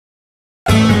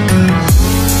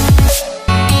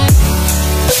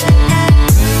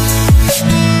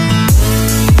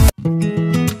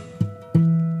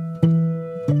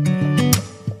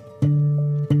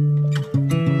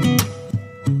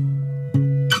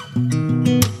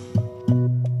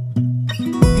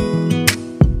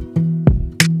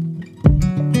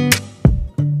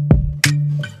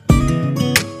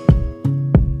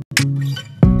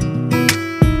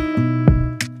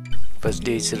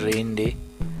it's a rain day,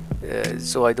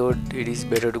 so I thought it is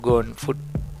better to go on foot.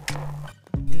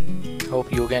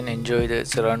 Hope you can enjoy the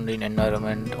surrounding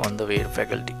environment on the way to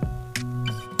faculty.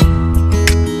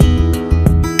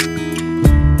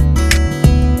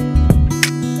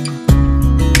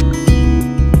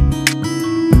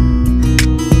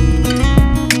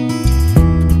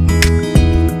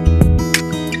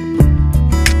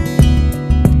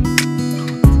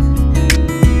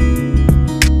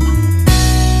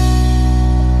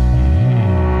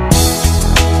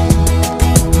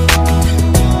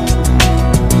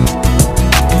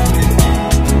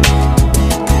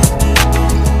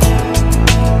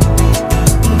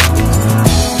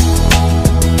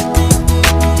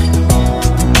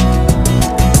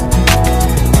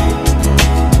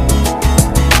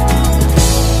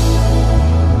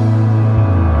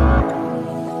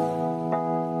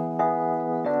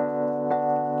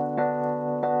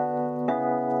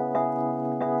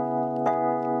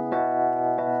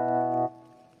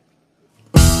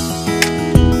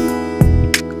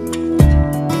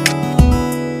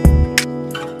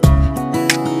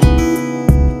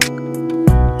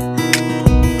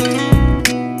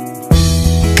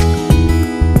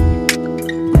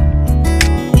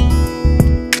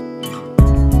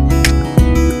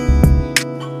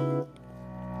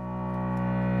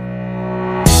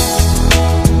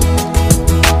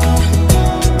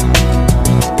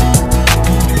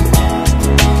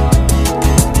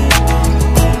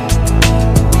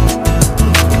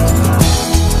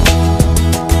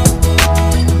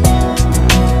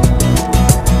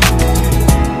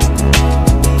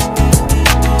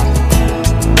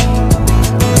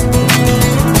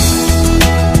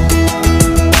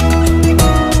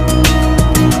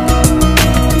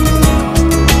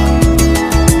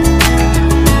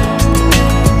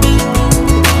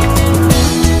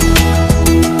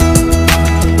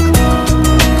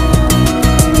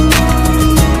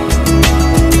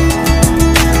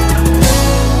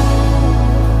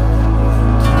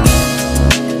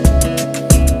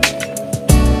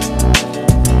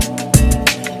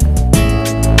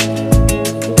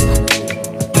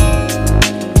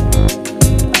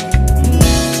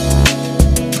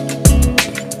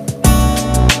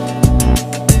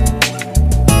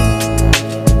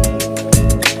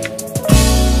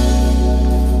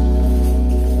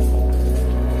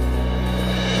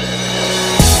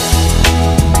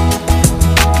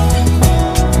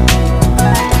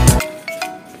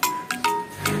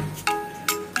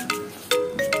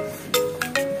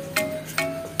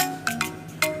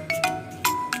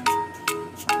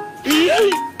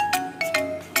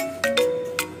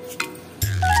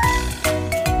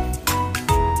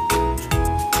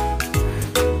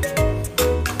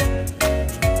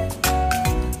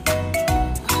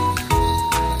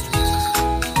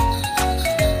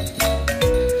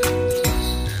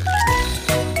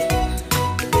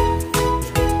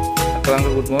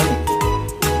 Good morning.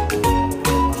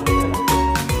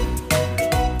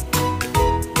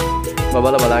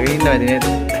 Babala balagin inna medi ned.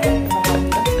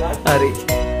 Hari.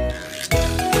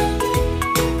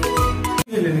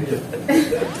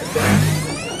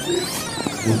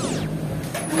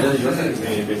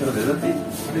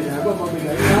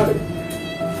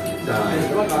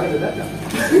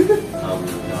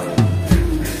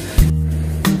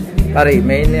 Hari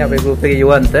main apa group ke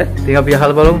Yuan teh, tinggal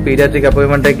pihak balong Paediatric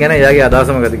appointment එක ගැන එයාගේ අදහස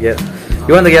මොකද කියලා.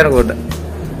 Yuan ද කියනකොට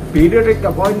Paediatric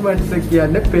appointments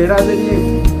කියන්නේ පෙරාදෙනියේ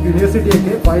university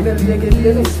එකේ final year එකේ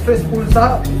තියෙන ස්ට්‍රෙස්ෆුල් සහ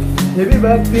හෙවි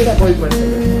වර්ක් තියෙන අපොයින්ට්මන්ට්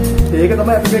එක. ඒක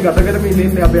තමයි අපි මේ ගත කරමින්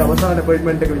ඉන්නේ අපේ අවසාන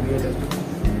අපොයින්ට්මන්ට් එක විදිහට.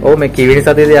 ඔව් මේ කීවෙනි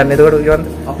සතියේද යන්නේ එතකොට Yuan?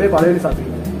 අපේ පළවෙනි සතියේ.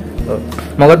 ඔව්.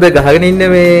 මොකද මේ ගහගෙන ඉන්නේ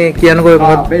මේ කියනකොට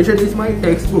මොකද? patient is my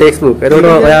textbook. Textbook. එතකොට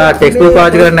ඔයා textbook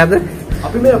පාවිච්චි කරන්නේ නැද්ද?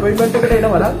 අපි මේ අපොයින්ට්මන්ට් එකට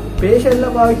එනවා නම් patient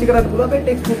ලා පාවිච්චි කරන්න පුළුවන් මේ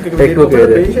textbook එක. Textbook එක.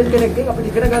 patient කෙනෙක්ගෙන් අපිට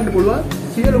ඉගෙන ගන්න පුළුවන්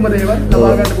සියලුම දේවල්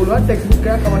ලබා ගන්න පුළුවන් textbook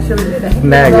එකක් අවශ්‍ය වෙන්නේ නැහැ.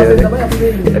 නෑ තමයි අපි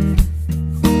මේ ඉන්නේ.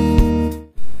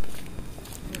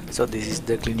 So this is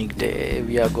the clinic day.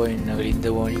 We are going early in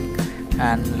the morning,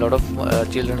 and a lot of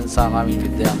children are coming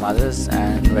with their mothers,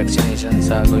 and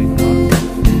vaccinations are going on.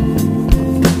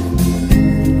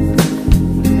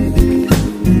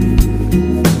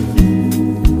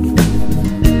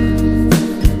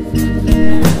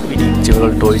 We need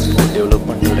several toys for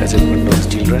development and assessment of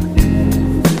children.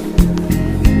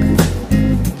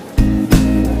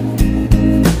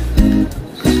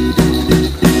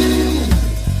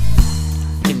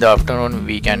 In the afternoon,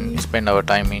 we can spend our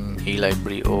time in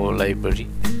e-library or library.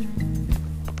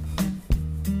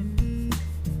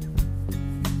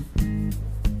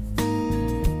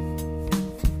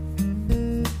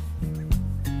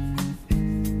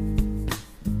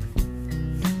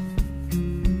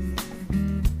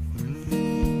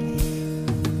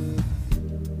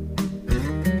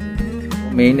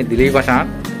 මේ ඉන්නේ දිලීප් අශාන්.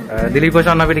 දිලීප්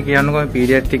අශාන් අපිට කියන්නකෝ මේ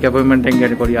පීඩියාට්‍රික් appointment එකෙන්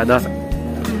ගැන පොඩි අදහසක්.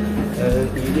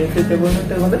 පීඩියාට්‍රික්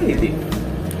appointment එක හොඳයි ඉතින්.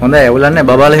 හොඳයි ඇවුලන්නේ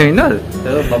බබාලා එහෙම ඉන්නවද?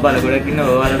 ඔව් බබාලා ගොඩක්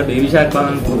ඉන්නවා. ඔයාලට බේබි ෂාක්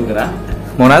බලන්න පුරුදු කරා.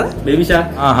 මොනවාද? බේබි ෂාක්.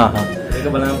 හා. ඒක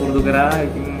බලන්න පුරුදු කරා.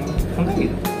 ඉතින් හොඳයි.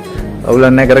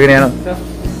 අවුලන්නේ කරගෙන යනවා.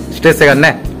 ස්ට්‍රෙස් එකක්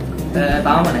නැහැ.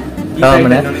 තාම නැහැ. තාම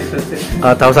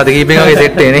නැහැ. තව සති කීපයකින් වගේ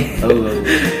සෙට් වෙන්නේ. ඔව් ඔව්.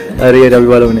 හරියට අපි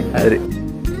බලමුනේ. හරි.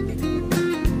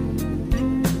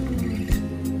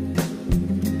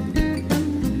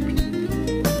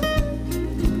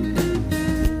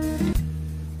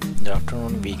 In the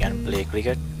afternoon we can play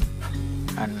cricket,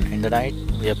 and in the night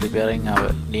we are preparing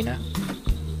our dinner.